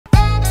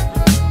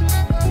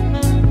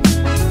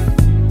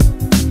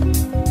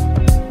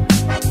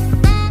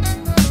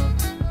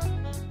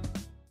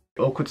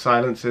awkward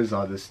silences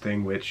are this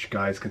thing which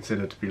guys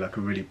consider to be like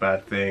a really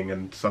bad thing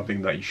and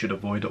something that you should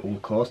avoid at all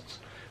costs.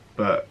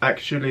 But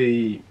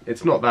actually,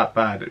 it's not that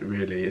bad,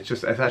 really.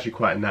 It's actually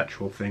quite a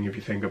natural thing if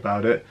you think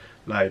about it.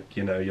 Like,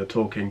 you know, you're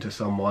talking to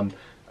someone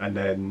and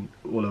then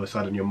all of a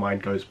sudden your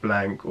mind goes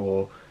blank,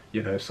 or,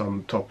 you know,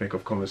 some topic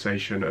of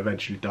conversation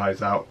eventually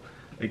dies out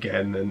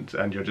again,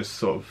 and you're just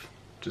sort of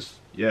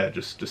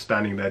just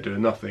standing there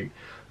doing nothing,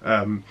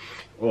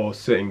 or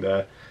sitting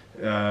there.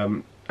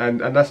 And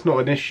that's not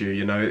an issue,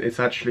 you know. It's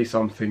actually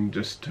something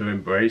just to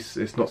embrace.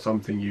 It's not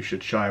something you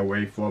should shy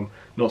away from,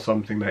 not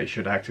something that you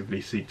should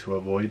actively seek to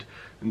avoid,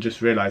 and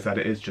just realize that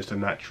it is just a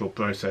natural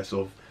process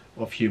of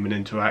human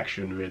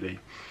interaction, really.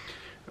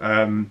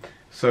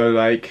 So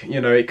like, you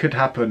know, it could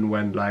happen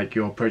when like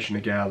you're approaching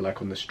a girl like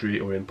on the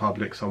street or in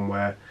public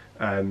somewhere,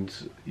 and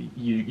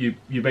you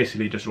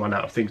basically just run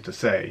out of things to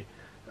say.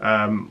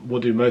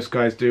 What do most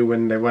guys do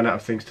when they run out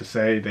of things to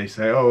say? They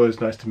say, oh, it's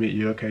nice to meet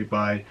you, okay,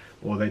 bye.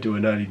 Or they do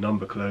an early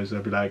number close.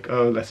 They'll be like,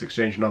 oh, let's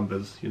exchange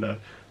numbers, you know,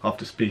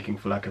 after speaking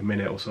for like a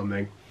minute or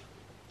something.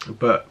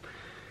 But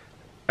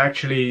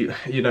actually,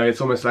 you know, it's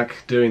almost like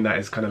doing that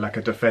is kind of like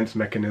a defense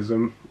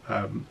mechanism,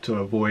 to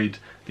avoid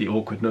the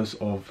awkwardness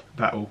of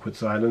that awkward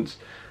silence.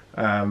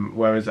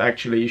 Whereas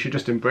actually you should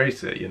just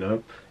embrace it, you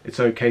know. It's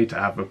okay to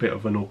have a bit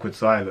of an awkward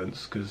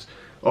silence, because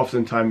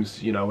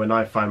oftentimes, you know, when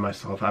I find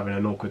myself having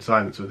an awkward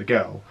silence with a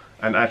girl,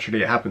 and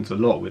actually it happens a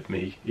lot with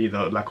me,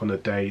 either like on a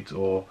date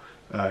or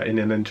in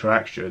an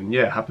interaction,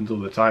 yeah, it happens all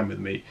the time with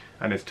me,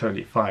 and it's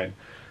totally fine.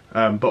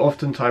 But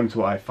oftentimes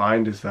what I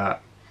find is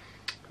that,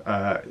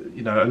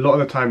 you know, a lot of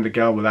the time the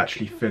girl will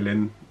actually fill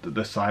in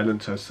the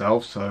silence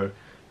herself. So,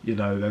 you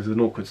know, there's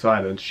an awkward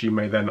silence, she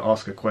may then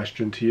ask a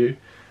question to you.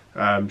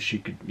 She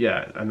could,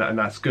 yeah, and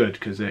that's good,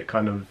 because it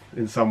kind of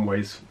in some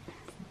ways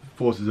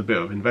forces a bit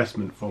of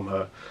investment from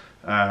her.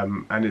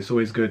 And it's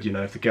always good, you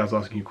know, if the girl's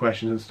asking you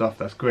questions and stuff,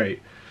 that's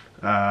great.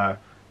 So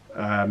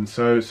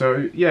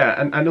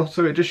yeah, and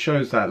also it just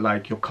shows that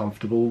like you're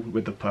comfortable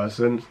with the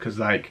person, because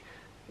like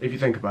if you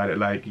think about it,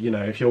 like, you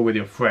know, if you're with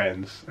your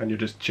friends and you're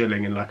just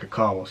chilling in like a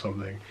car or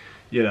something,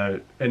 you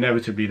know,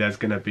 inevitably there's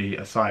going to be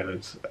a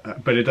silence,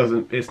 but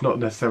it's not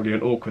necessarily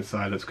an awkward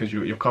silence, because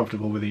you're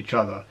comfortable with each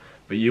other,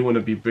 but you want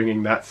to be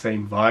bringing that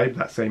same vibe,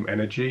 that same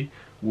energy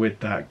with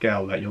that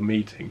girl that you're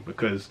meeting,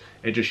 because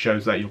it just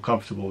shows that you're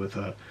comfortable with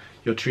her.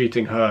 You're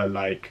treating her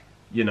like,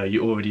 you know,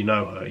 you already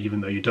know her,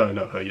 even though you don't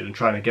know her. You're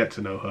trying to get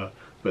to know her,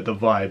 but the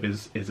vibe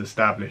is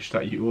established,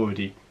 that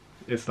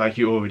it's like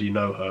you already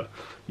know her.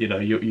 You know,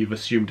 you've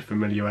assumed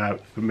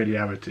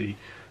familiarity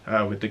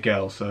with the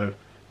girl, so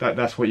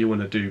that's what you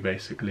want to do,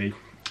 basically.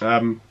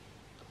 And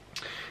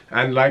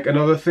like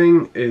another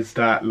thing is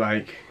that,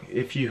 like,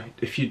 if you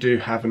do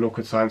have an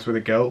awkward silence with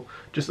a girl,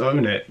 just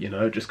own it, you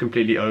know, just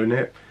completely own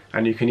it.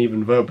 And you can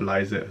even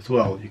verbalize it as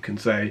well. You can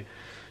say,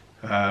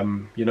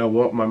 you know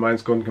what, my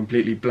mind's gone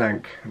completely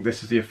blank,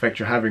 this is the effect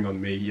you're having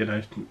on me, you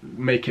know.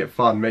 Make it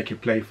fun, make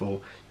it playful.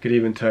 You could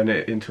even turn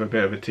it into a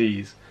bit of a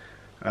tease,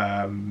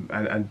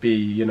 and be,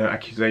 you know,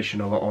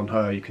 accusation on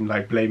her. You can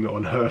like blame it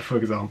on her, for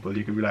example.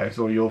 You could be like, it's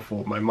all your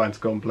fault, my mind's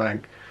gone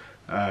blank,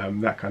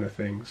 that kind of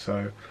thing.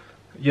 So,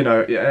 you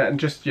know, and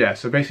just, yeah,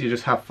 so basically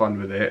just have fun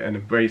with it and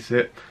embrace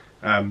it.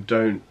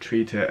 Don't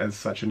treat it as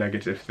such a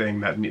negative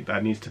thing that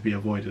needs to be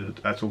avoided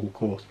at all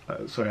costs.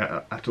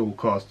 At all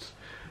costs.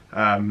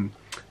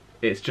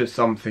 It's just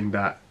something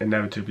that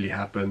inevitably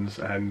happens,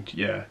 and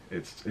yeah,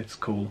 it's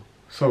cool.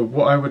 So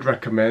what I would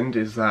recommend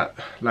is that,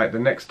 like, the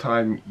next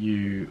time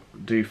you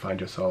do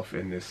find yourself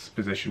in this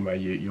position where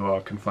you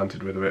are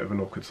confronted with a bit of an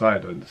awkward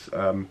silence,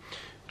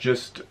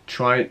 just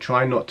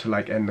try not to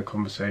like end the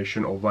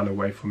conversation or run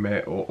away from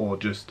it, or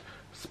just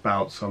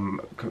spout some,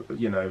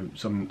 you know,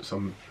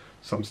 some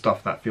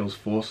stuff that feels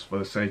forced for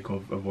the sake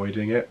of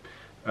avoiding it.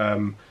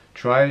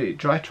 Try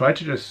to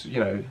just, you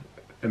know,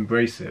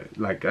 embrace it,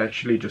 like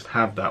actually just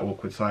have that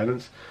awkward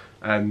silence.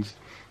 And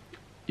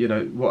you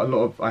know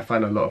what I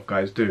find a lot of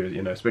guys do,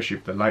 you know,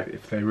 especially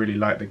if they really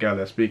like the girl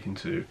they're speaking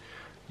to,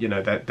 you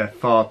know, they're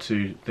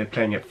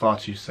playing it far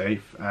too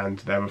safe, and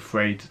they're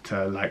afraid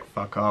to like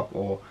fuck up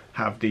or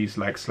have these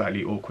like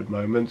slightly awkward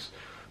moments.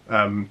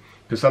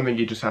 Because something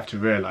you just have to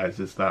realize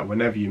is that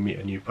whenever you meet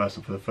a new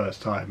person for the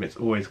first time, it's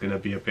always going to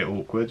be a bit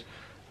awkward,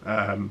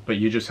 but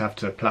you just have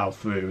to plow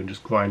through and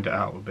just grind it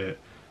out a bit,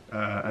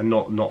 and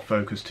not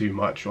focus too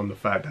much on the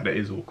fact that it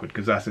is awkward,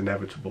 because that's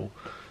inevitable.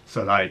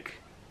 So like,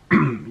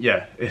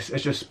 yeah, it's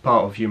just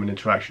part of human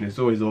interaction. It's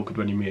always awkward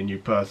when you meet a new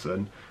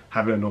person.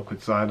 Having an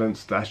awkward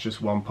silence, that's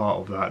just one part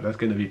of that. There's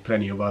going to be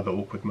plenty of other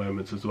awkward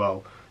moments as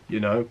well, you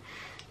know.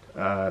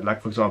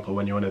 Like for example,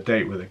 when you're on a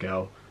date with a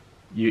girl,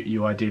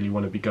 you ideally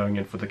want to be going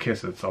in for the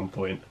kiss at some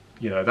point.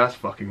 You know, that's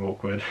fucking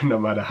awkward. No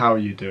matter how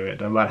you do it,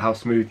 no matter how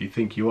smooth you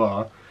think you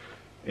are,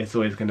 it's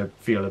always going to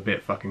feel a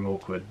bit fucking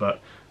awkward.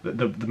 But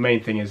the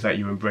main thing is that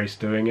you embrace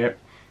doing it,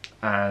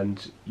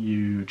 and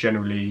you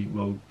generally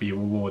will be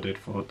rewarded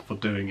for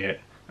doing it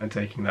and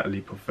taking that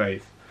leap of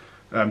faith.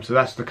 So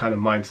that's the kind of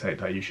mindset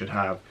that you should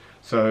have.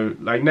 So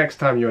like next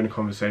time you're in a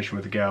conversation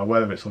with a girl,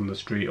 whether it's on the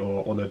street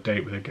or on a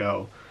date with a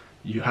girl,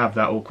 you have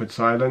that awkward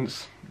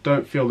silence,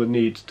 don't feel the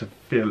need to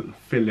fill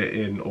it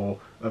in or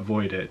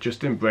avoid it.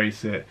 Just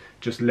embrace it,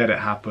 just let it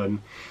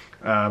happen,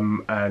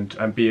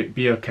 and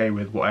be okay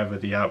with whatever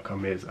the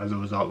outcome is as a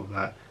result of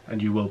that,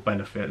 and you will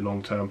benefit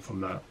long term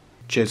from that.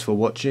 Cheers for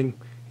watching.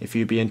 If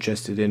you'd be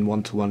interested in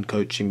one-to-one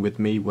coaching with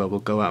me, where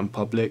we'll go out in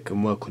public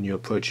and work on you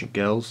approaching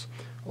girls,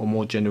 or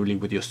more generally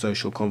with your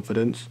social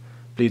confidence,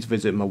 please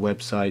visit my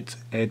website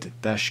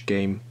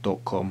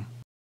ed-game.com.